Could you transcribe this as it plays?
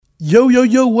Yo, yo,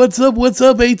 yo, what's up,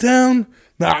 A-Town?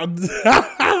 Nah. What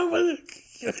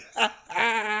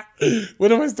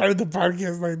if I started the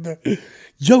podcast like that?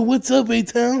 Yo, what's up,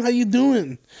 A-Town? How you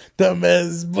doing?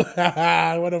 Dumbass.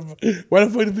 Why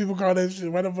the fuck do people call that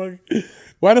shit? Why the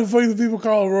fuck do people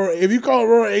call Aurora? If you call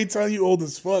Aurora A-Town, you old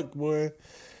as fuck, boy.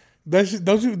 That shit,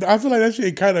 don't you? I feel like that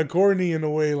shit kind of corny in a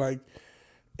way, like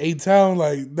A-Town,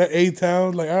 like that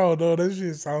A-Town, like I don't know, that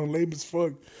shit sound lame as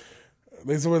fuck.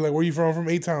 They somebody like, where you from? I'm from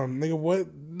A-Town. Nigga, what?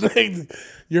 Like,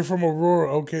 you're from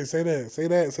Aurora. Okay, say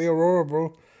that. Say Aurora,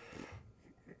 bro.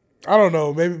 I don't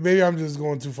know. Maybe I'm just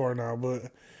going too far now,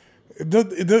 but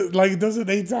doesn't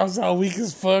A-Town sound weak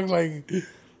as fuck? Like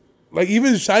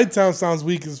even Chi-Town sounds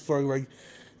weak as fuck. Like,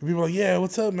 people are like, yeah,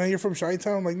 what's up, man? You're from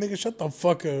Chi-Town? Like, nigga, shut the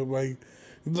fuck up. Like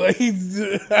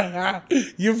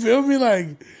you feel me?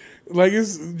 Like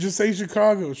it's just say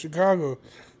Chicago. Chicago.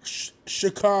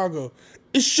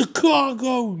 It's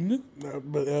Chicago, but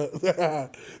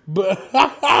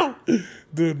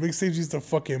dude, mixtapes used to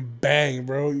fucking bang,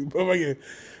 bro.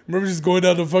 Remember just going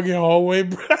down the fucking hallway,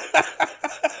 bro.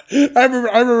 I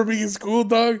remember being in school,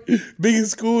 dog. Being in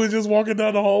school and just walking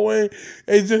down the hallway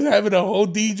and just having a whole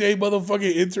DJ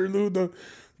motherfucking interlude,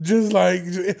 just like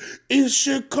it's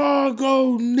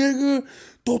Chicago, nigga.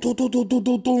 Dun, dun, dun, dun, dun,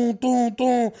 dun, dun, dun,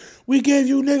 dun. We gave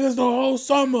you niggas the whole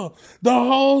summer. The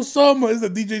whole summer. Is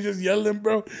the DJ just yelling,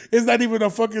 bro? It's not even a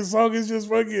fucking song. It's just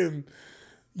fucking,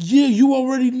 yeah, you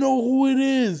already know who it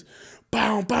is.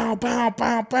 Bow, bow, bow,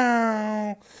 bow,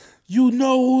 bow. You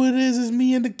know who it is. It's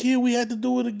me and the kid. We had to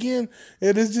do it again.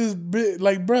 And it's just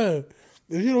like, bruh,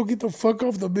 if you don't get the fuck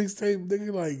off the mixtape,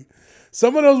 nigga, like,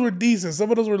 some of those were decent. Some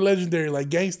of those were legendary, like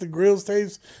Gangsta Grillz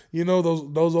tapes. You know,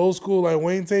 those old school like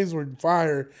Wayne tapes were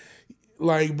fire.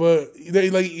 Like, but they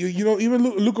like even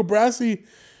Luca Brasi,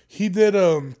 he did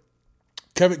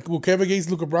Kevin Gates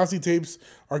Luca Brasi tapes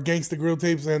are Gangsta Grill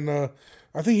tapes, and I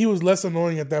think he was less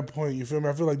annoying at that point. You feel me?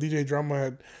 I feel like DJ Drama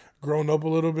had grown up a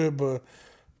little bit, but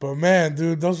man,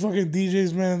 dude, those fucking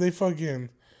DJs, man, they fucking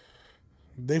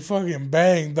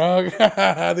bang, dog.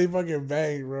 They fucking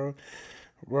bang, bro.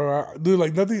 Bro, dude,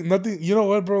 like nothing. You know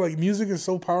what, bro? Like music is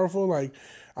so powerful. Like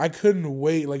I couldn't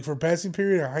wait. Like for passing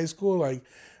period in high school, like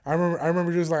I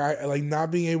remember just like I like not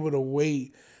being able to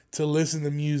wait to listen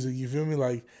to music. You feel me?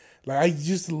 Like I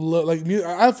just love like music.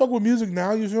 I fuck with music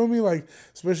now. You feel me? Like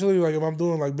especially like if I'm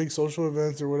doing like big social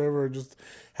events or whatever, or just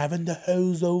having the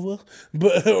hoes over,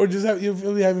 but or just you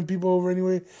feel me, having people over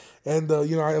anyway. And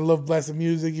I love blasting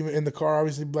music. Even in the car,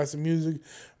 obviously blasting music,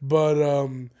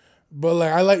 But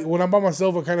like I like when I'm by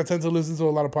myself, I kind of tend to listen to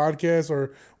a lot of podcasts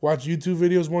or watch YouTube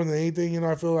videos more than anything.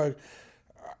 I feel like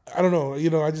I don't know.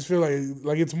 I just feel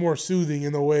like it's more soothing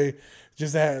in a way.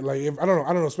 Just that like if I don't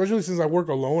know. Especially since I work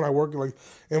alone, I work like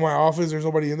in my office. There's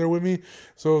nobody in there with me,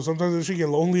 so sometimes it should get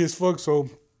lonely as fuck. So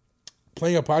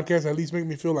playing a podcast at least make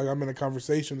me feel like I'm in a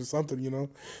conversation or something,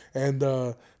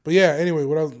 And but yeah, anyway,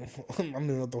 what I was I'm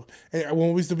doing though.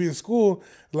 When we used to be in school,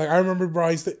 like I remember, bro,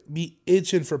 I used to be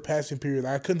itching for passing period.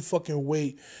 I couldn't fucking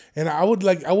wait, and I would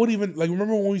even like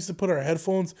remember when we used to put our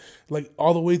headphones like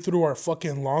all the way through our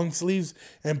fucking long sleeves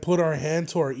and put our hand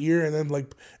to our ear and then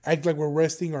like act like we're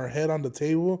resting our head on the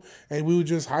table, and we would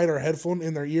just hide our headphone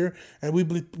in their ear, and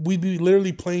we'd be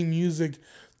literally playing music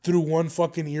through one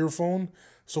fucking earphone.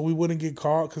 So we wouldn't get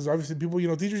caught because obviously people,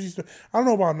 teachers used to. I don't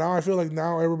know about now. I feel like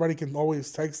now everybody can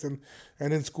always text and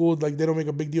in school like they don't make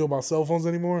a big deal about cell phones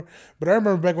anymore. But I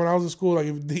remember back when I was in school, like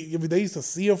if they used to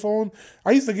see a phone,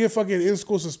 I used to get fucking in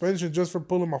school suspension just for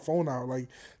pulling my phone out. Like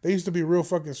they used to be real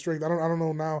fucking strict. I don't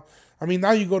know now. I mean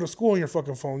now you go to school on your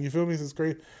fucking phone. You feel me? It's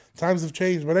great. Times have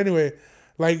changed. But anyway.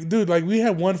 Like, dude, like, we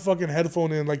had one fucking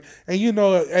headphone in, like, and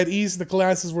at East, the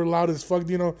classes were loud as fuck,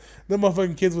 them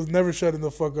motherfucking kids was never shutting the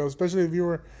fuck up, especially if you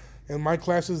were in my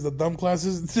classes, the dumb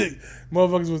classes,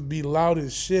 motherfuckers would be loud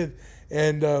as shit,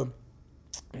 and,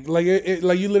 like,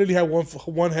 like, you literally had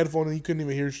one headphone and you couldn't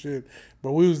even hear shit,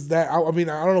 but we was that, I mean,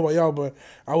 I don't know about y'all, but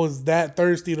I was that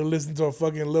thirsty to listen to a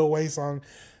fucking Lil Wayne song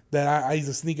that I used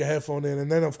to sneak a headphone in.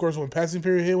 And then, of course, when passing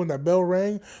period hit, when that bell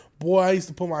rang, boy, I used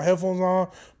to put my headphones on,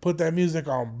 put that music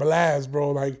on blast,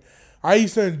 bro. Like, I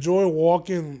used to enjoy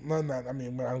walking. I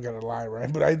mean, I don't gotta lie,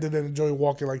 right? But I didn't enjoy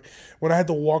walking. Like, when I had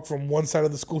to walk from one side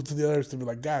of the school to the other, to be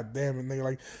like, God damn it, nigga.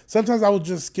 Like, sometimes I would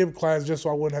just skip class just so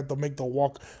I wouldn't have to make the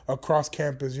walk across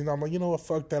campus. I'm like, you know what?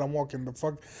 Fuck that. I'm walking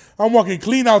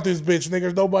clean out this bitch,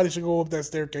 nigga. Nobody should go up that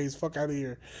staircase. Fuck out of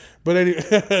here. But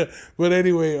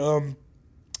anyway,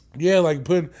 yeah, like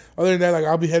other than that, like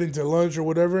I'll be heading to lunch or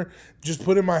whatever, just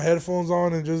putting my headphones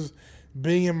on and just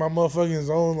being in my motherfucking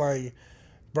zone. Like,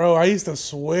 bro, I used to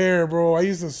swear, bro.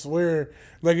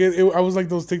 Like, I was like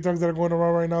those TikToks that are going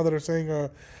around right now that are saying,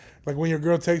 Like when your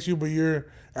girl texts you, but you're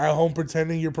at home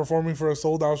pretending you're performing for a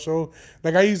sold out show.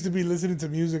 Like I used to be listening to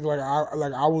music like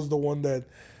I was the one that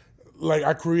like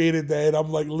I created that.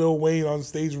 I'm like Lil Wayne on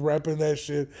stage rapping that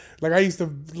shit. Like I used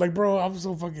to like, bro, I'm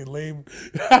so fucking lame.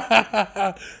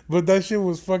 But that shit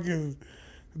was fucking,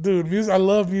 dude. Music. I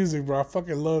love music, bro. I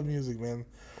fucking love music, man.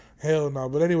 Hell no.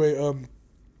 But anyway,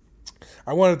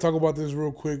 I want to talk about this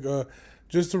real quick,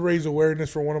 just to raise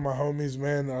awareness for one of my homies,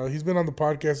 man. He's been on the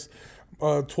podcast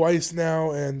twice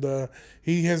now, and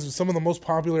he has some of the most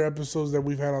popular episodes that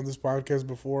we've had on this podcast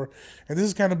before. And this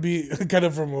is kind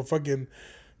of from a fucking.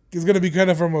 It's gonna be kind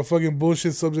of from a fucking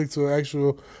bullshit subject to an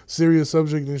actual serious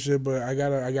subject and shit. But I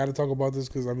gotta talk about this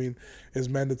because I mean it's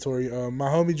mandatory. My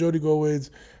homie Jody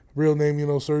Gowade's real name,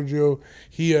 Sergio.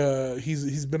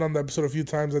 He's been on the episode a few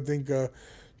times. I think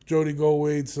Jody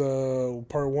Gowade's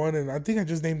part 1, and I think I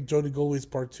just named Jody Gowade's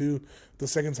part 2 the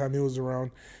second time he was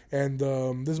around. And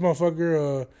this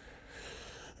motherfucker,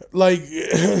 like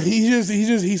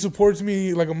he supports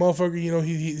me like a motherfucker.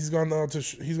 He's gone out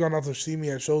to see me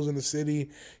at shows in the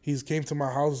city. He's came to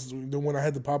my house when I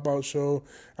had the pop out show.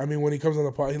 I mean, when he comes on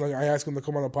the pod, I asked him to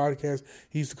come on the podcast.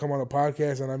 He used to come on the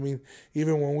podcast, and I mean,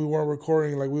 even when we weren't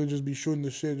recording, like we would just be shooting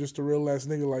the shit, just a real ass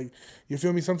nigga. Like, you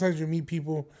feel me? Sometimes you meet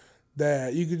people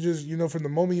that you could just, from the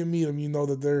moment you meet them, you know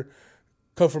that they're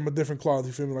cut from a different cloth.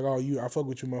 You feel me? Like, I fuck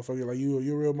with you, motherfucker. Like, you're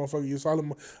a real motherfucker. You're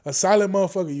a solid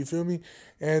motherfucker. You feel me?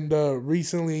 And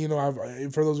recently,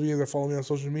 for those of you that follow me on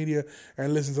social media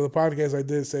and listen to the podcast, I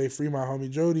did say free my homie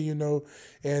Jody, and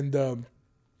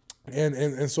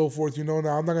so forth. Now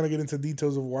I'm not gonna get into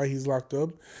details of why he's locked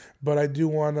up, but I do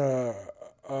want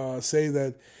to say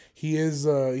that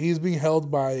he's being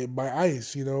held by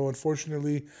ICE.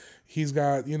 Unfortunately, he's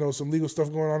got some legal stuff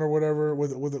going on or whatever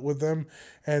with them,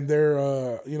 and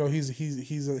they're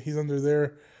he's under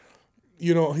their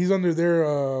he's under their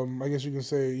I guess you can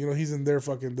say he's in their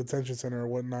fucking detention center or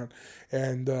whatnot,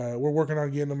 and we're working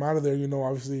on getting him out of there.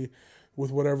 Obviously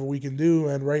with whatever we can do,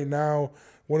 and right now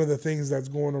one of the things that's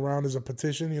going around is a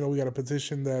petition. We got a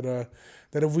petition that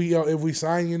if we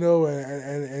sign,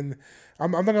 and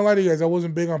I'm not gonna lie to you guys, I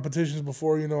wasn't big on petitions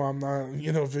before. I'm not,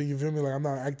 if you feel me, like I'm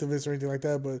not an activist or anything like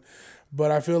that.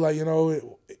 But I feel like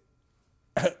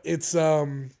it's I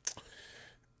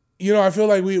feel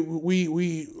like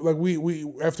we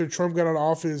after Trump got out of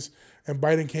office and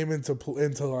Biden came into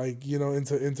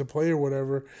play or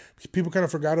whatever, people kind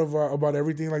of forgot about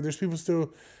everything. Like there's people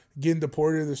still getting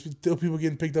deported. There's still people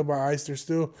getting picked up by ICE. There's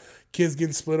still kids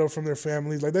getting split up from their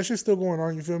families. Like that shit's still going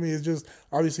on. You feel me? It's just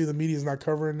obviously the media is not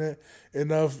covering it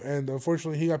enough. And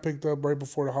unfortunately, he got picked up right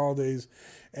before the holidays.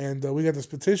 And we got this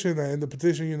petition. And the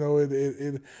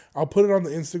petition, I'll put it on the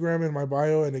Instagram in my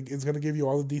bio, and it's gonna give you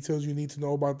all the details you need to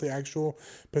know about the actual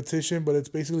petition. But it's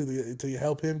basically to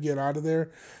help him get out of there,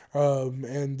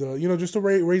 just to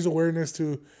raise awareness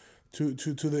to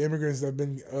the immigrants that have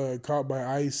been caught by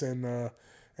ICE and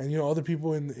other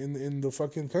people in the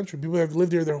fucking country. People have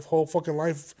lived here their whole fucking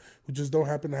life who just don't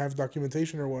happen to have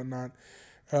documentation or whatnot.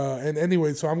 And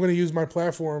anyway, so I'm going to use my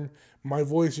platform, my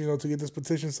voice, to get this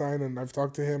petition signed. And I've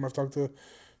talked to him. I've talked to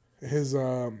his,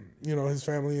 his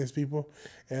family, his people.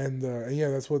 And yeah,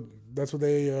 that's what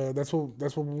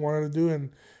we wanted to do and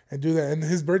do that. And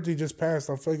his birthday just passed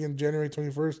on fucking January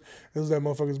 21st. It was that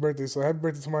motherfucker's birthday. So happy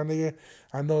birthday to my nigga.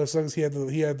 I know it sucks. He had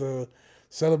to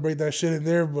celebrate that shit in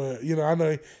there, but I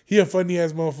know he a funny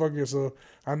ass motherfucker, so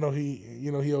I know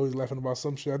he always laughing about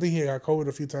some shit. I think he got COVID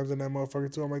a few times in that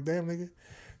motherfucker too. I'm like, damn nigga,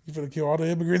 you finna kill all the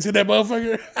immigrants in that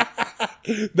motherfucker?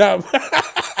 nah, but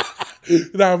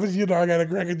I gotta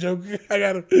crack a joke. I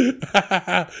gotta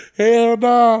hell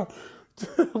nah.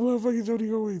 Motherfucking Jody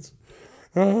Goways.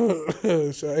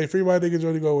 Hey, free my nigga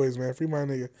Jody Goways, man. Free my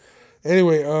nigga.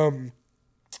 Anyway,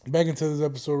 back into this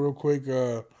episode real quick.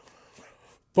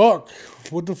 Fuck,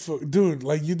 what the fuck, dude?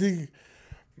 Like, you think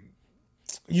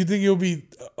it'll be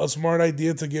a smart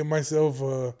idea to get myself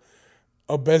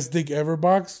a best dick ever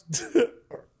box?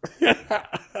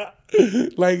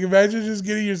 Like, imagine just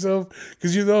getting yourself,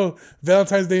 because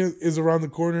Valentine's Day is around the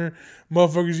corner.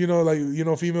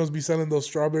 Motherfuckers, females be selling those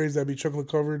strawberries that be chocolate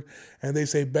covered, and they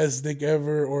say best dick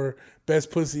ever or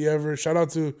best pussy ever. Shout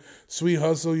out to Sweet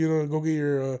Hustle.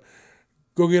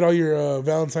 Go get all your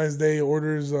Valentine's Day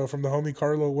orders from the homie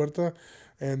Carlo Huerta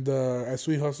and at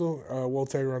Sweet Hustle. We'll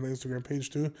tag her on the Instagram page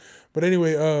too. But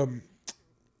anyway,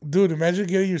 dude, imagine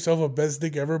getting yourself a best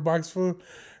dick ever box full.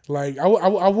 Like,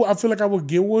 I feel like I would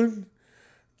get one.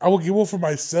 I would get one for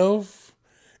myself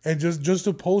and just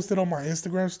to post it on my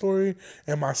Instagram story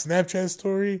and my Snapchat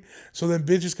story, so then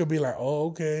bitches could be like, oh,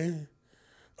 okay,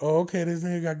 this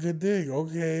nigga got good dick,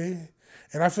 okay.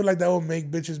 And I feel like that would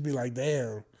make bitches be like,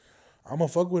 damn. I'm gonna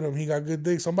fuck with him. He got good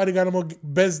dick. Somebody got him a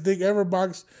best dick ever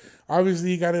box.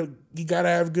 Obviously, he gotta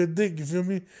have good dick. You feel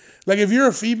me? Like if you're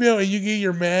a female and you get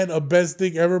your man a best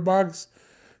dick ever box,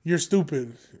 you're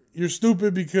stupid. You're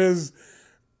stupid because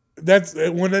that's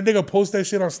when that nigga post that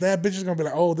shit on Snap, bitches gonna be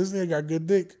like, oh, this nigga got good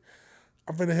dick.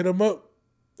 I'm finna hit him up.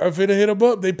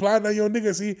 They plotting on your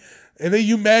nigga, see? And then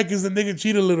you mad because the nigga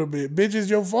cheated a little bit. Bitch, it's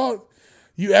your fault.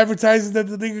 You advertising that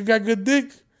the nigga got good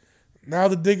dick. Now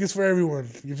the dick is for everyone.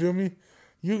 You feel me?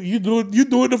 You doing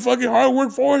the fucking hard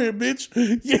work for him, bitch.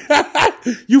 Yeah.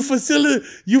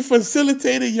 You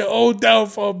facilitated your own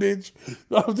downfall, bitch.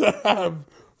 I'm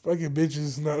fucking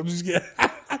bitches. No, I'm just kidding.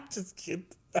 I'm just kidding.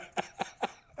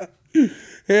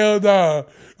 Hell nah.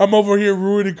 I'm over here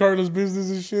ruining Carlos' business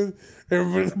and shit.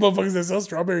 And the motherfuckers that sell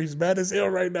strawberries mad as hell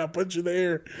right now. Punch in the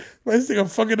air. This nigga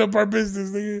fucking up our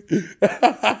business,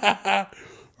 nigga.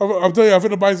 I'm telling you, I'm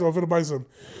finna buy some.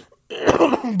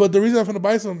 But the reason I'm finna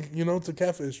buy some, to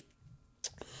catfish.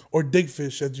 Or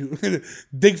dickfish, as you...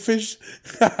 dickfish?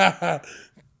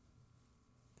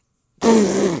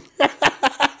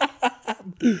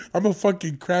 I'm a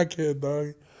fucking crackhead,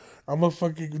 dog. I'm a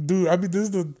fucking... Dude, I mean, this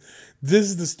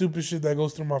is the stupid shit that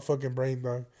goes through my fucking brain,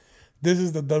 dog. This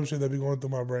is the dumb shit that be going through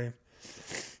my brain.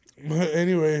 But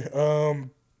anyway,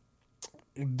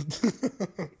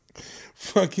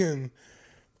 fucking,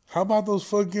 how about those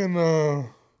fucking,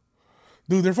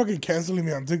 dude, they're fucking canceling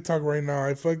me on TikTok right now.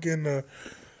 I fucking up.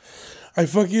 So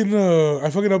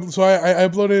I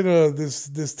uploaded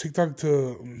this TikTok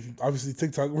to obviously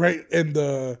TikTok, right? And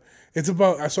it's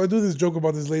about. So I do this joke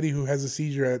about this lady who has a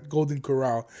seizure at Golden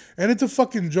Corral, and it's a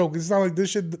fucking joke. It's not like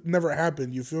this shit never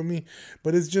happened. You feel me?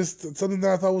 But it's just something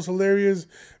that I thought was hilarious.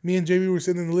 Me and JB were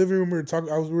sitting in the living room. We were talking.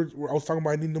 I was talking about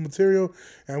I need new material,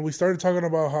 and we started talking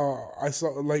about how I saw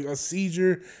like a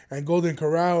seizure and Golden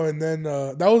Corral, and then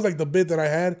that was like the bit that I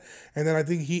had, and then I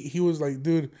think he was like,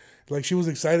 dude. Like she was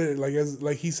excited, like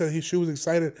he said she was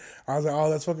excited. I was like, oh,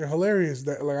 that's fucking hilarious.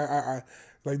 That I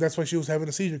like that's why she was having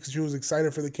a seizure because she was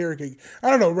excited for the carrot cake. I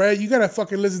don't know, Ray. You gotta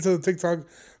fucking listen to the TikTok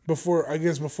before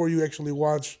you actually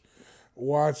watch.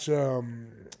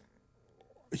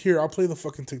 Here, I'll play the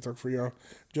fucking TikTok for y'all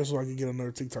just so I can get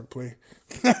another TikTok play.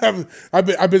 I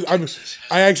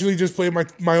actually just play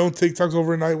my own TikToks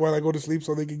overnight while I go to sleep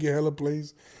so they can get hella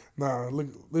plays. Nah, look,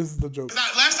 this is the joke.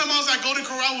 Last time I was at Golden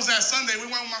Corral was that Sunday.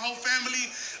 We went with my whole family.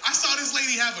 I saw this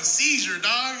lady have a seizure,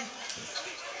 dog.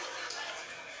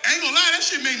 I ain't gonna lie, that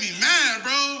shit made me mad,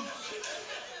 bro.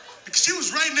 Because she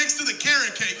was right next to the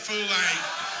carrot cake, fool. Like,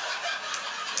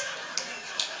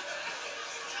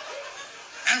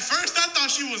 at first I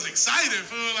thought she was excited,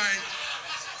 fool. Like,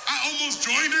 I almost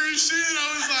joined her and shit. I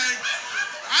was like,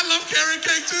 I love carrot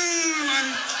cake too.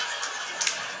 Like.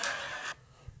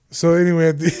 So anyway,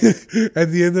 at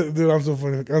the end of, dude, I'm so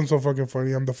funny. I'm so fucking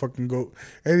funny. I'm the fucking goat.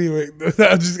 Anyway,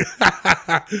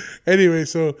 anyway,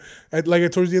 so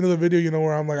towards the end of the video,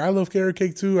 where I'm like, I love carrot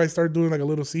cake too. I start doing like a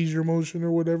little seizure motion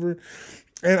or whatever.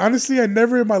 And honestly, I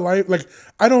never in my life, like,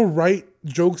 I don't write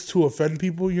jokes to offend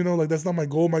people, like that's not my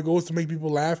goal. My goal is to make people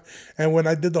laugh. And when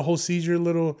I did the whole seizure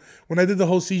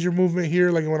movement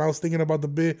here, like when I was thinking about the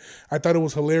bit, I thought it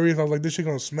was hilarious. I was like, this shit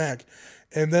gonna smack.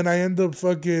 And then I end up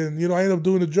doing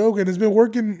the joke, and it's been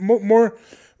working more.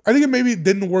 I think it maybe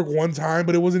didn't work one time,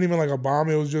 but it wasn't even like a bomb.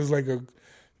 It was just like a,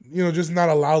 just not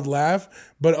a loud laugh.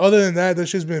 But other than that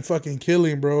shit's been fucking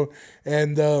killing, bro.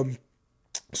 And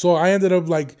so I ended up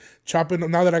like chopping.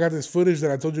 Now that I got this footage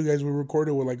that I told you guys we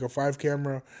recorded with like a 5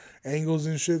 camera angles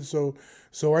and shit. So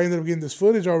I ended up getting this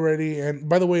footage already. And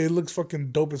by the way, it looks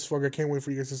fucking dope as fuck. I can't wait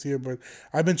for you guys to see it. But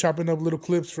I've been chopping up little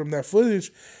clips from that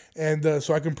footage. And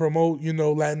so I can promote,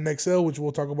 Latin XL, which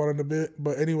we'll talk about in a bit.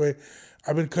 But anyway,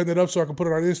 I've been cutting it up so I can put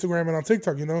it on Instagram and on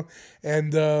TikTok,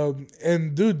 And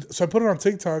dude, so I put it on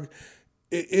TikTok.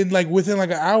 Within like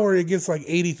an hour, it gets like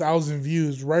 80,000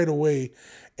 views right away.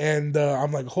 And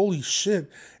I'm like, holy shit.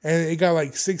 And it got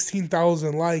like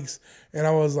 16,000 likes. And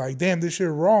I was like, damn, this shit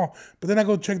raw. But then I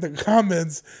go check the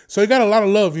comments. So it got a lot of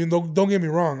love. Don't get me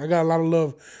wrong. I got a lot of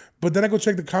love. But then I go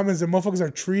check the comments and motherfuckers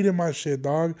are treating my shit,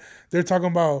 dog. They're talking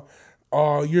about,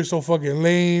 oh, you're so fucking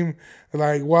lame.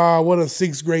 Like, wow, what a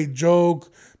 6th grade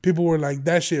joke. People were like,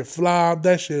 that shit flopped.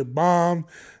 That shit bombed.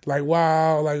 Like,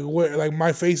 wow, like what, like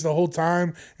my face the whole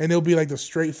time. And it'll be like the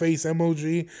straight face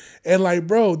emoji. And like,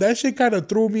 bro, that shit kind of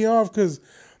threw me off because,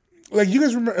 like, you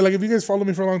guys remember, like, if you guys follow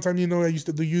me for a long time, I used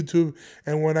to do YouTube.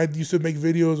 And when I used to make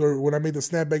videos or when I made the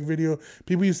snapback video,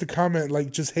 people used to comment,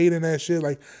 like, just hating that shit.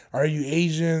 Like, are you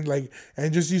Asian? Like,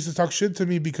 and just used to talk shit to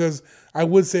me because I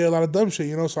would say a lot of dumb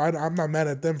shit, So I'm not mad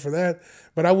at them for that.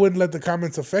 But I wouldn't let the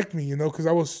comments affect me, because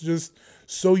I was just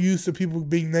so used to people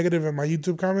being negative in my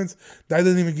YouTube comments that I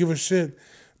didn't even give a shit.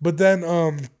 But then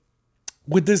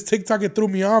with this TikTok, it threw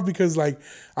me off because like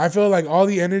I feel like all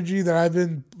the energy that I've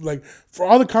been like for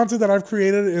all the content that I've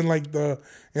created in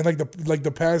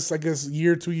the past, I guess,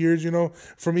 year, 2 years,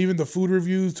 from even the food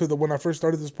reviews to the when I first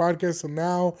started this podcast and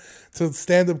now to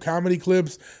stand-up comedy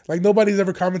clips, like nobody's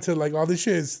ever commented like, oh, this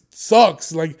shit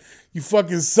sucks, like you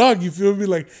fucking suck, you feel me?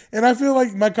 Like, and I feel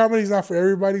like my comedy's not for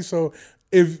everybody, so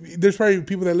if there's probably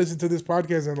people that listen to this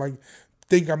podcast and like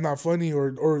think I'm not funny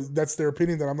or that's their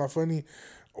opinion that I'm not funny,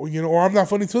 or I'm not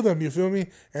funny to them, you feel me?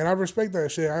 And I respect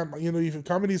that shit. If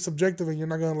comedy is subjective and you're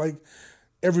not gonna like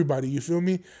everybody, you feel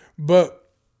me? But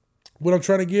what I'm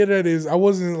trying to get at is I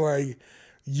wasn't like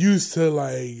used to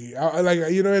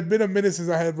it'd been a minute since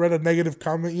I had read a negative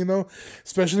comment,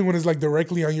 especially when it's like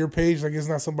directly on your page, like it's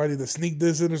not somebody that sneak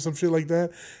this in or some shit like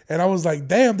that. And I was like,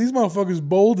 damn, these motherfuckers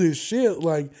bold as shit.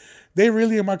 Like they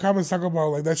really in my comments talk about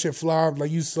like that shit flopped, like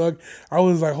you suck. I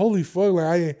was like, holy fuck,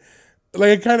 like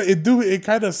it kind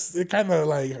of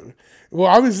like, well,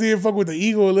 obviously it fuck with the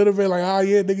ego a little bit, like,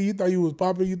 yeah, nigga, you thought you was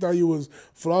popping, you thought you was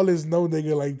flawless. No,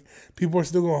 nigga, like people are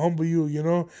still gonna humble you,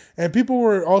 and people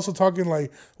were also talking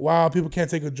like, wow, people can't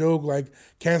take a joke, like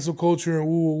cancel culture and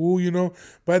woo,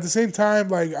 but at the same time,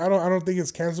 like I don't think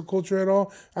it's cancel culture at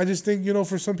all. I just think,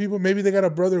 for some people, maybe they got a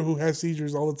brother who has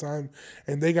seizures all the time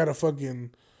and they gotta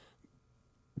fucking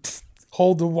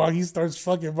hold him while he starts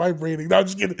fucking vibrating. No, I'm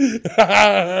just kidding.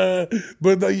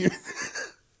 But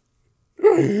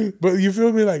but you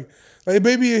feel me? Like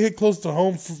maybe it hit close to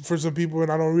home for some people and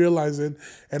I don't realize it.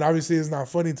 And obviously it's not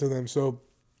funny to them. So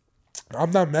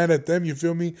I'm not mad at them, you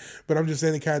feel me? But I'm just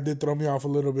saying it kind of did throw me off a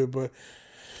little bit. But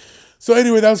so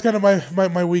anyway, that was kind of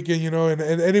my weekend,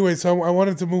 and anyway, so I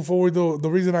wanted to move forward though.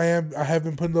 The reason I have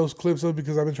been putting those clips up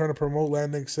because I've been trying to promote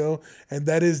Latinx Sell, and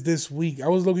that is this week. I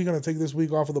was looking gonna take this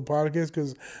week off of the podcast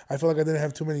because I feel like I didn't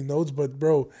have too many notes, but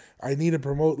bro, I need to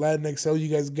promote Latinx Sell. You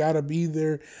guys gotta be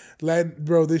there,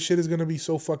 bro. This shit is gonna be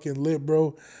so fucking lit,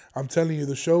 bro. I'm telling you,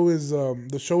 the show is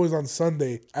on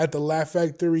Sunday at the Laugh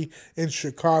Factory in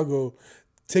Chicago.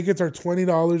 Tickets are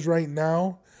 $20 right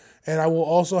now, and I will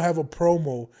also have a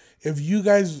promo. If you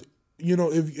guys,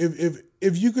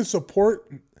 if you could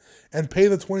support and pay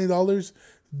the $20,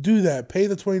 do that. Pay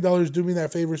the $20. Do me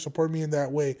that favor. Support me in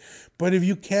that way. But if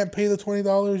you can't pay the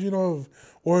 $20,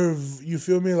 or if you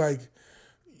feel me, like,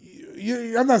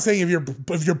 I'm not saying if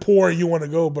you're poor and you want to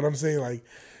go, but I'm saying like,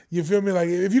 you feel me? Like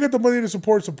if you got the money to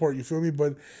support, you feel me?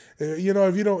 But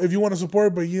if you want to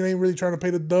support, but you ain't really trying to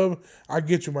pay the dub, I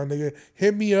get you, my nigga.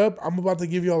 Hit me up. I'm about to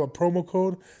give y'all a promo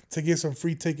code to get some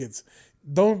free tickets.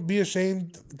 Don't be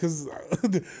ashamed because now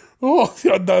I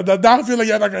feel like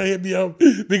y'all not gonna hit me up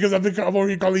because I'm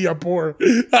already calling y'all poor.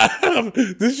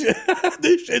 This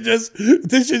shit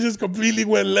just completely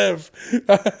went left.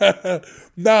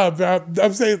 Nah, bro,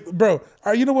 I'm saying, bro. All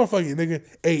right, you know what, fuck it, nigga.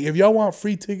 Hey, if y'all want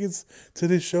free tickets to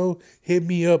this show, hit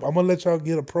me up. I'm gonna let y'all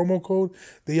get a promo code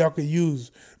that y'all can use.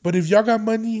 But if y'all got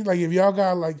money, like if y'all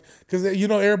got like, because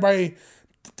everybody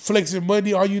flexing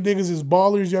money, all you niggas is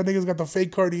ballers. Y'all niggas got the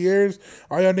fake Cartiers.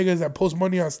 All y'all niggas that post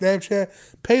money on Snapchat,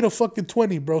 pay the fucking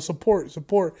 $20, bro.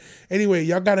 Support. Anyway,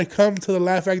 y'all gotta come to the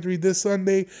Laugh Factory this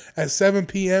Sunday at 7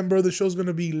 p.m., bro. The show's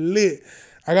gonna be lit.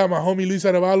 I got my homie Luis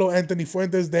Arevalo, Anthony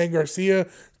Fuentes, Dan Garcia,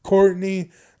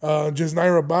 Courtney,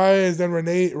 Jasnaira Baez, then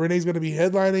Renee's gonna be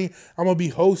headlining. I'm gonna be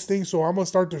hosting, so I'm gonna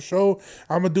start the show.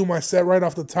 I'm gonna do my set right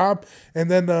off the top,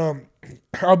 and then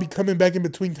I'll be coming back in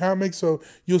between comics, so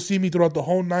you'll see me throughout the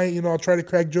whole night. I'll try to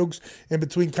crack jokes in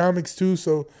between comics too.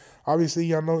 So obviously,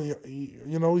 y'all know,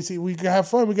 we can have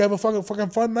fun. We can have a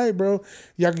fucking fun night, bro.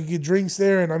 Y'all can get drinks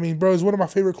there, and I mean, bro, it's one of my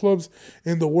favorite clubs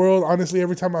in the world. Honestly,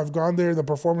 every time I've gone there, the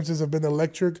performances have been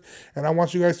electric, and I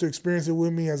want you guys to experience it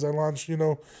with me as I launch.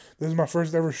 This is my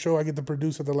first ever show I get to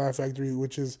produce at the Laugh Factory,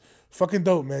 which is fucking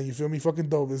dope, man. You feel me? Fucking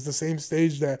dope. It's the same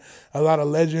stage that a lot of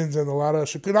legends and a lot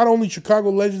of, not only Chicago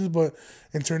legends, but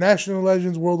international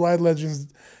legends, worldwide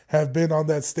legends have been on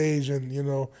that stage and,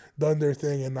 done their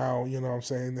thing. And now, what I'm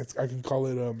saying, I can call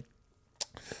it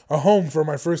a home for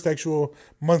my first actual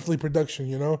monthly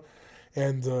production,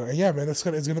 And yeah, man, it's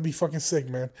gonna be fucking sick,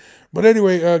 man. But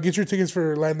anyway, get your tickets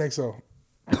for Latinx Sell.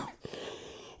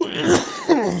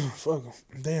 Fuck,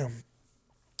 damn.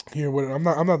 Here, what? I'm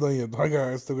not done yet.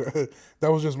 I still got.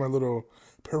 That was just my little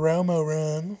promo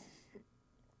run,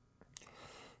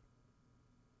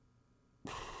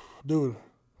 dude.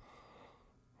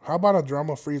 How about a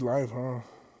drama-free life, huh?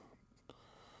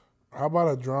 How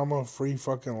about a drama-free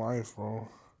fucking life, bro?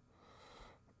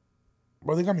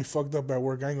 Bro, they got me fucked up at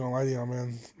work. I ain't gonna lie to y'all,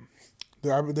 man.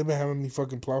 They've been having me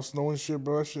fucking plow snow and shit,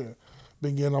 bro. That shit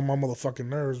been getting on my motherfucking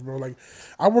nerves, bro. Like,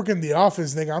 I work in the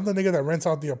office, nigga. I'm the nigga that rents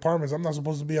out the apartments. I'm not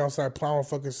supposed to be outside plowing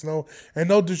fucking snow. And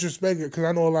no disrespect, because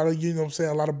I know a lot of, you know what I'm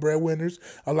saying, a lot of breadwinners,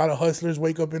 a lot of hustlers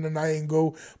wake up in the night and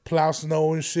go plow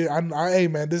snow and shit. Hey,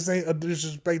 man, this ain't a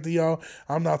disrespect to y'all.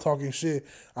 I'm not talking shit.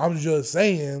 I'm just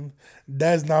saying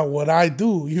that's not what I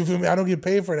do. You feel me? I don't get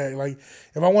paid for that. Like,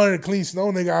 if I wanted to clean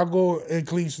snow, nigga, I'll go and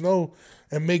clean snow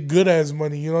and make good ass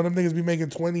money. You know, them niggas be making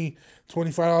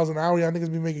 $25 an hour. Y'all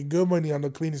niggas be making good money on the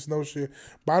cleaning snow shit.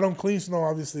 But I don't clean snow,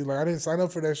 obviously. Like, I didn't sign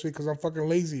up for that shit because I'm fucking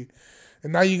lazy.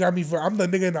 And now you got me I'm the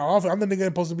nigga in the office. I'm the nigga that's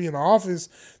supposed to be in the office,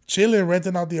 chilling,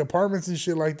 renting out the apartments and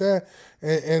shit like that.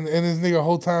 And this nigga the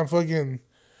whole time fucking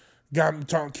got me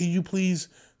talking, can you please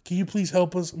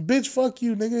help us? Bitch, fuck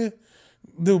you, nigga.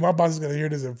 Dude, my boss is gonna hear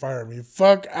this and fire me.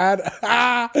 Fuck out.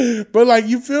 But like,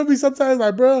 you feel me? Sometimes,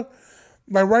 like, bro,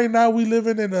 like right now we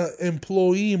living in an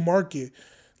employee market.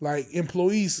 Like,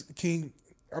 employees can,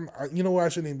 you know what? I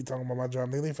shouldn't even be talking about my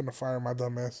job. They finna fire my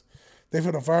dumb ass. They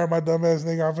finna fire my dumb ass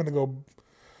nigga. I'm finna go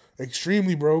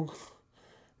extremely broke,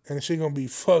 and the shit gonna be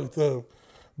fucked up.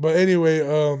 But anyway,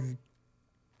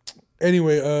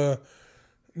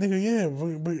 nigga, yeah.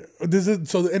 But this is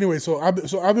so. Anyway, so I've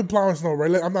been plowing snow, right?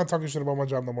 Like, I'm not talking shit about my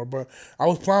job no more, but I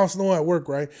was plowing snow at work,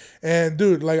 right? And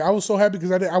dude, like, I was so happy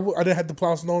because I didn't have to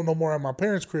plow snow no more at my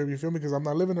parents' crib. You feel me? Because I'm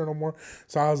not living there no more.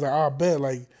 So I was like, I bet,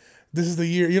 like, this is the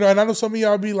year, you know. And I know some of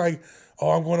y'all be like, oh,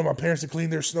 I'm going to my parents to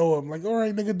clean their snow. I'm like, all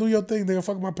right, nigga, do your thing, nigga.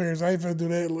 Fuck my parents. I ain't finna do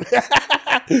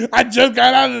that. I just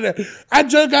got out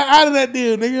of that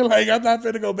deal, nigga. Like, I'm not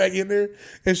finna go back in there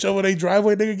and shovel their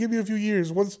driveway, nigga. Give me a few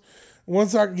years.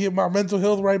 Once I can get my mental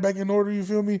health right back in order, you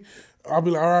feel me? I'll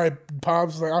be like, all right,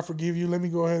 Pops, like, I forgive you. Let me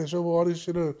go ahead and shovel all this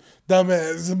shit up.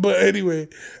 Dumbass. But anyway,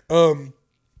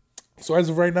 so as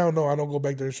of right now, no, I don't go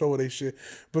back there and show they shit.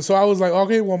 But so I was like,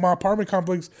 okay, well, my apartment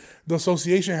complex, the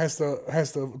association has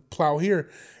to plow here.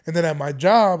 And then at my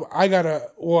job, I've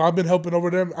been helping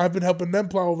them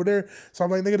plow over there. So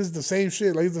I'm like, nigga, this is the same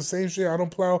shit. Like, it's the same shit. I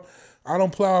don't plow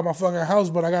at my fucking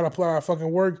house, but I gotta plow at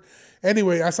fucking work.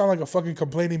 Anyway, I sound like a fucking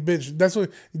complaining bitch. That's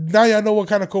what, now y'all know what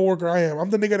kind of coworker I am.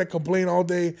 I'm the nigga that complain all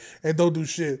day and don't do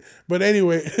shit. But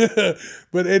anyway,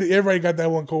 everybody got that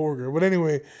one coworker. But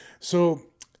anyway, so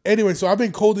I've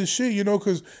been cold as shit, you know,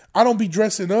 because I don't be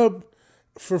dressing up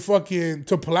for fucking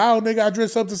to plow, nigga. I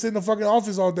dress up to sit in the fucking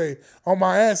office all day on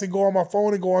my ass and go on my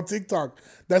phone and go on TikTok.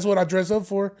 That's what I dress up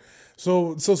for.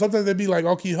 So sometimes they be like,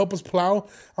 oh, can you help us plow?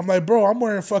 I'm like, bro, I'm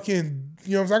wearing fucking,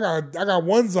 you know what I'm saying? I got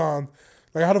ones on.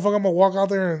 Like, how the fuck I'm gonna walk out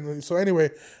there? And so anyway,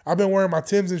 I've been wearing my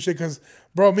Timbs and shit because,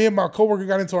 bro, me and my coworker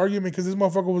got into an argument because this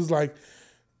motherfucker was like,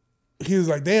 he was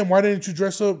like, damn, why didn't you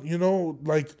dress up, you know,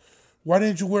 like, why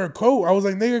didn't you wear a coat? I was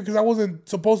like, nigga, because I wasn't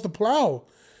supposed to plow.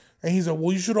 And he's like,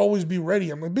 well, you should always be ready.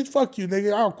 I'm like, bitch, fuck you,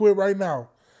 nigga. I'll quit right now.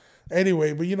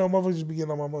 Anyway, but you know, motherfuckers just be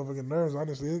getting on my motherfucking nerves,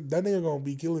 honestly. That nigga gonna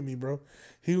be killing me, bro.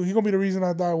 He gonna be the reason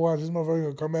I die. Watch, this motherfucker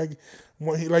gonna come back.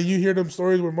 Like, you hear them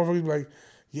stories where motherfuckers be like,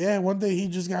 yeah, one day he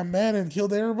just got mad and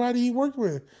killed everybody he worked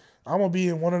with. I'm gonna be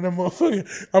in one of them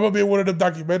motherfuckers. I'm gonna be in one of them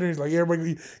documentaries. Like,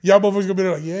 everybody, y'all motherfuckers gonna be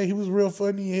like, yeah, he was real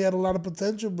funny. He had a lot of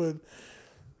potential, but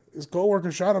his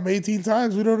coworker shot him 18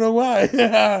 times. We don't know why.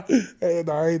 Hey,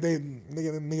 nah,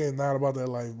 nigga ain't not about that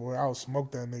life, boy. I'll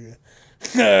smoke that nigga.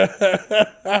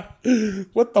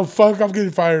 What the fuck? I'm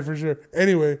getting fired for sure.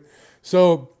 Anyway,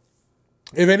 so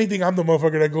if anything, I'm the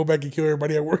motherfucker that go back and kill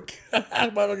everybody at work.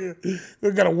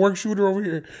 They got a work shooter over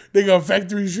here. They got a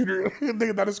factory shooter.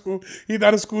 Nigga not a school. He's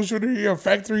not a school shooter. He a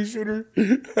factory shooter.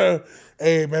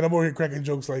 Hey, man, I'm over here cracking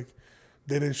jokes like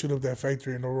they didn't shoot up that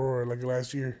factory in Aurora like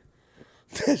last year.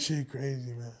 That shit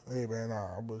crazy, man. Hey, man,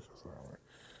 nah, I'm bullshit.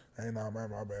 Hey, nah,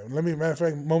 man, my bad. Matter of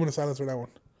fact, moment of silence for that one.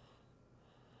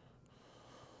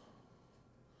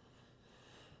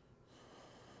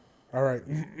 All right.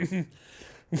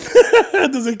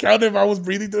 Does it count if I was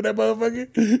breathing through that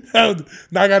motherfucker?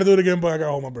 Now I gotta do it again, but I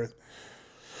gotta hold my breath.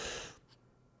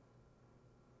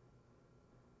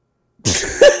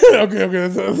 Okay.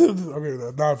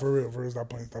 Nah, for real. Stop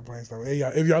playing. Hey,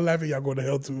 y'all, if y'all laughing, y'all go to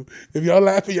hell too.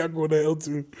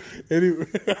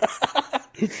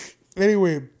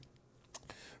 Anyway,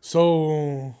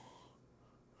 so,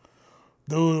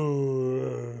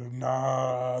 dude,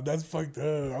 nah, that's fucked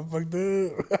up. I'm fucked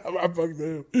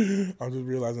up. I'm just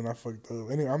realizing I fucked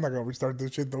up. Anyway, I'm not gonna restart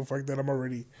this shit. Don't fuck that. I'm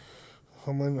already.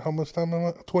 How much time am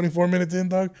I? 24 minutes in,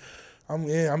 dog. I'm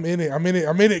in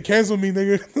it. Cancel me,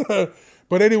 nigga.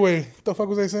 But anyway, what the fuck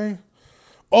was I saying?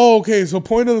 Oh, okay. So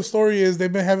point of the story is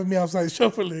they've been having me outside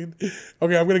shuffling.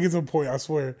 Okay, I'm gonna get to the point. I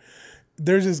swear.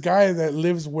 There's this guy that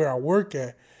lives where I work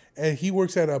at, and he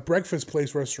works at a breakfast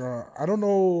place restaurant. I don't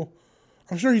know.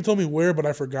 I'm sure he told me where, but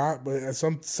I forgot. But at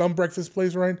some breakfast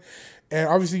place, right? And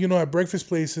obviously, you know, at breakfast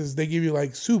places, they give you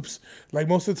like soups. Like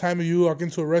most of the time, if you walk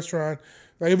into a restaurant,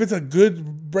 like if it's a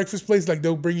good breakfast place, like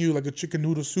they'll bring you like a chicken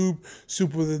noodle soup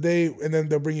of the day, and then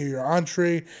they'll bring you your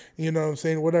entree. You know what I'm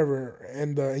saying? Whatever,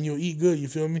 and you'll eat good. You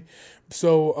feel me?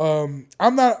 So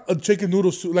I'm not a chicken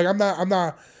noodle soup. Like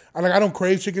I don't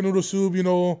crave chicken noodle soup. You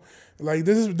know, like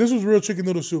this was real chicken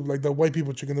noodle soup, like the white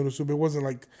people chicken noodle soup. It wasn't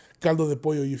like caldo de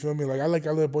pollo. You feel me? Like I like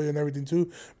caldo de pollo and everything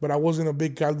too, but I wasn't a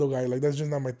big caldo guy. Like that's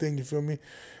just not my thing. You feel me?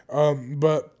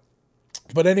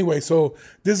 But anyway, so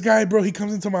this guy, bro, he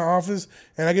comes into my office,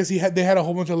 and I guess they had a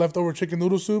whole bunch of leftover chicken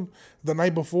noodle soup the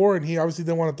night before, and he obviously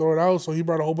didn't want to throw it out, so he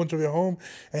brought a whole bunch of it home,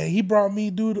 and he brought me,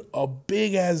 dude, a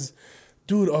big ass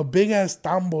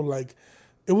tambo. Like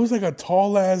it was like it's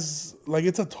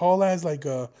a tall ass like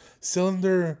a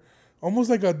cylinder, almost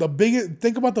like the biggest.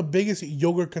 Think about the biggest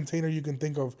yogurt container you can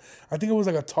think of. I think it was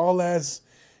like a tall ass,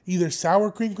 either sour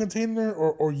cream container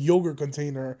or yogurt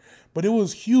container, but it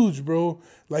was huge, bro.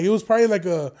 Like it was probably like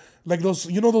those,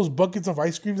 you know, those buckets of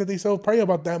ice creams that they sell, probably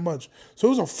about that much. So it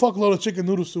was a fuckload of chicken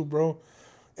noodle soup, bro.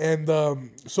 And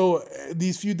so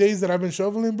these few days that I've been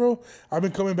shoveling, bro, I've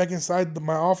been coming back inside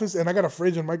my office, and I got a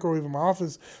fridge and microwave in my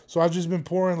office, so I've just been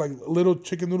pouring like little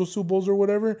chicken noodle soup bowls or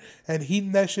whatever and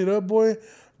heating that shit up, boy.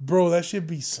 Bro, that shit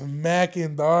be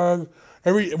smacking, dog.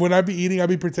 When I be eating, I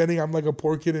be pretending I'm like a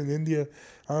poor kid in India.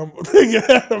 I'm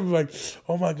like,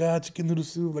 oh my God, chicken noodle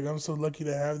soup. Like, I'm so lucky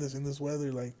to have this in this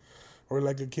weather. Like, or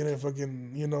like a kid in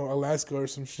fucking, you know, Alaska or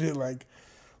some shit. Like,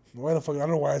 why the fuck? I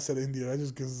don't know why I said India.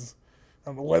 Because I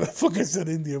don't know why the fuck I said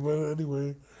India. But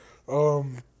anyway,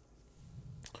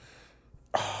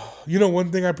 you know,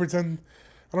 one thing I pretend,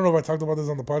 I don't know if I talked about this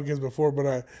on the podcast before,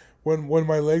 but when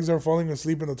my legs are falling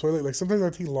asleep in the toilet, like sometimes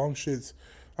I take long shits.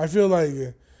 I feel like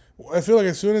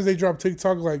as soon as they drop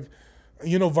TikTok, like,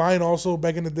 you know, Vine also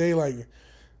back in the day, like,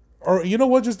 or you know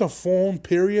what, just the phone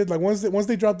period. Like once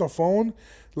they dropped the phone,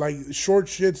 like short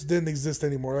shits didn't exist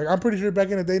anymore. Like I'm pretty sure back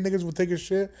in the day niggas would take a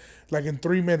shit like in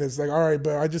 3 minutes. Like, all right,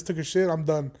 but I just took a shit, I'm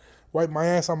done. Wipe my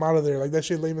ass, I'm out of there. Like that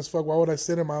shit lame as fuck. Why would I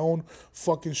sit in my own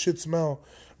fucking shit smell?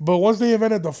 But once they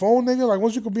invented the phone, nigga, like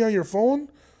once you could be on your phone,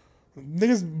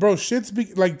 niggas, bro, shit's be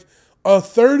like a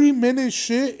 30-minute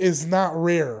shit is not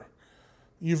rare.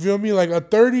 You feel me? Like a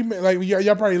 30-minute, like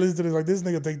y'all probably listen to this, like this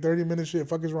nigga take 30-minute shit.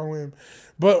 Fuck is wrong with him?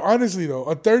 But honestly though,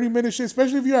 a 30-minute shit,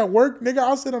 especially if you're at work, nigga,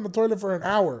 I'll sit on the toilet for an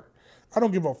hour. I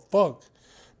don't give a fuck.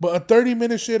 But a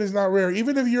 30-minute shit is not rare.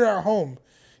 Even if you're at home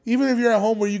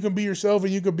where you can be yourself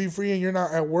and you can be free and you're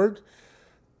not at work,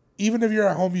 even if you're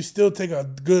at home, you still take a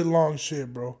good long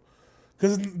shit, bro.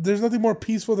 Because there's nothing more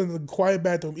peaceful than the quiet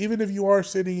bathroom. Even if you are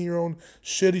sitting in your own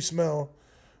shitty smell,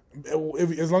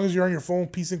 as long as you're on your phone,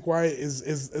 peace and quiet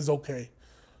is okay.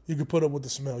 You can put up with the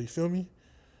smell. You feel me?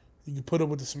 You can put up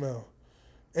with the smell.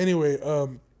 Anyway,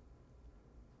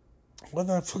 what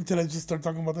the fuck did I just start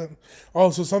talking about that?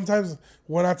 Oh, so sometimes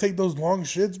when I take those long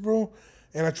shits, bro,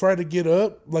 and I try to get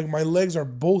up, like my legs are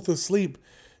both asleep.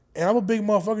 And I'm a big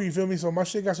motherfucker, you feel me? So my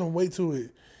shit got some weight to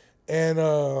it.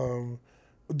 And,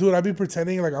 dude, I be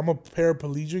pretending like I'm a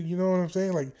paraplegic, you know what I'm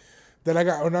saying? Like, that I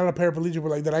got, or not a paraplegic, but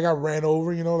like that I got ran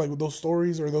over, you know, like with those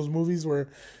stories or those movies where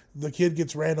the kid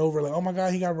gets ran over, like, oh my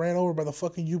God, he got ran over by the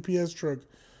fucking UPS truck.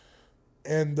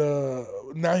 And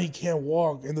now he can't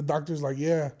walk. And the doctor's like,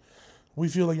 yeah, we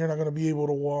feel like you're not going to be able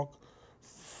to walk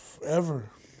ever.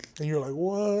 And you're like,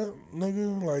 what,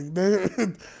 nigga? Like,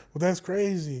 well, that's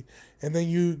crazy. And then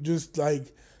you just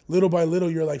like, little by little,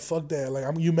 you're like, fuck that. Like,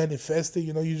 you manifest it,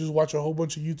 you know, you just watch a whole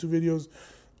bunch of YouTube videos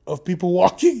of people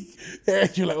walking,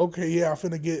 and you're like, okay, yeah, I'm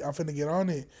finna get on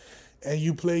it, and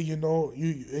you play, you know,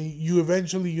 you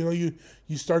eventually, you know,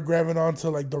 you start grabbing onto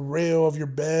like the rail of your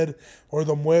bed or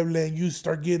the mueble, and you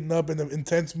start getting up, and the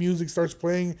intense music starts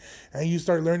playing, and you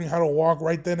start learning how to walk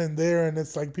right then and there, and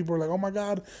it's like people are like, oh my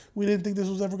God, we didn't think this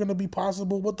was ever gonna be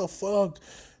possible. What the fuck?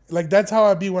 Like that's how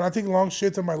I be when I take long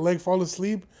shits and my leg fall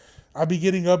asleep. I be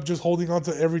getting up just holding on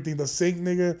to everything. The sink,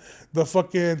 nigga, the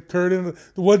fucking curtain.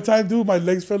 The one time, dude, my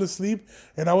legs fell asleep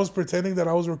and I was pretending that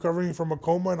I was recovering from a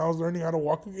coma and I was learning how to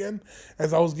walk again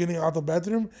as I was getting out the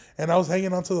bathroom, and I was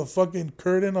hanging onto the fucking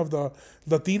curtain of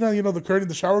the tina, you know, the curtain,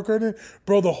 the shower curtain.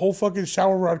 Bro, the whole fucking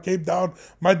shower rod came down.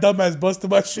 My dumb ass busted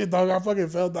my shit, dog. I fucking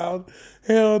fell down.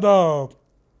 Hell no.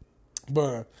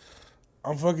 But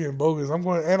I'm fucking bogus. I'm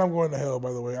going to hell,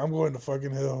 by the way. I'm going to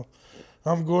fucking hell.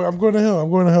 I'm going to hell.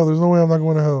 I'm going to hell. There's no way I'm not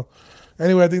going to hell.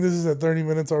 Anyway, I think this is at 30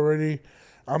 minutes already.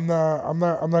 I'm not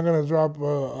gonna drop a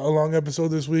long episode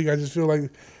this week. I just feel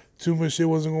like too much shit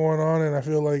wasn't going on, and I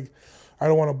feel like I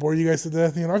don't want to bore you guys to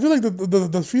death. You know, I feel like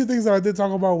the few things that I did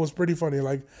talk about was pretty funny.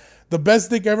 Like the best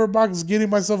dick ever box, getting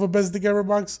myself a best dick ever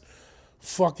box,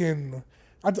 fucking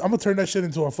I'm gonna turn that shit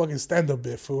into a fucking stand-up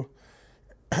bit, fool.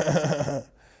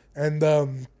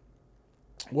 And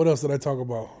what else did I talk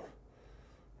about?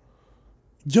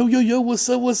 Yo, what's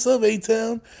up,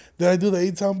 A-Town? Did I do the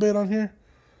A-Town bit on here?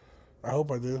 I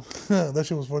hope I did. That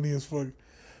shit was funny as fuck.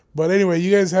 But anyway,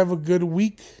 you guys have a good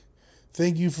week.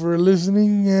 Thank you for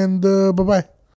listening, and bye-bye.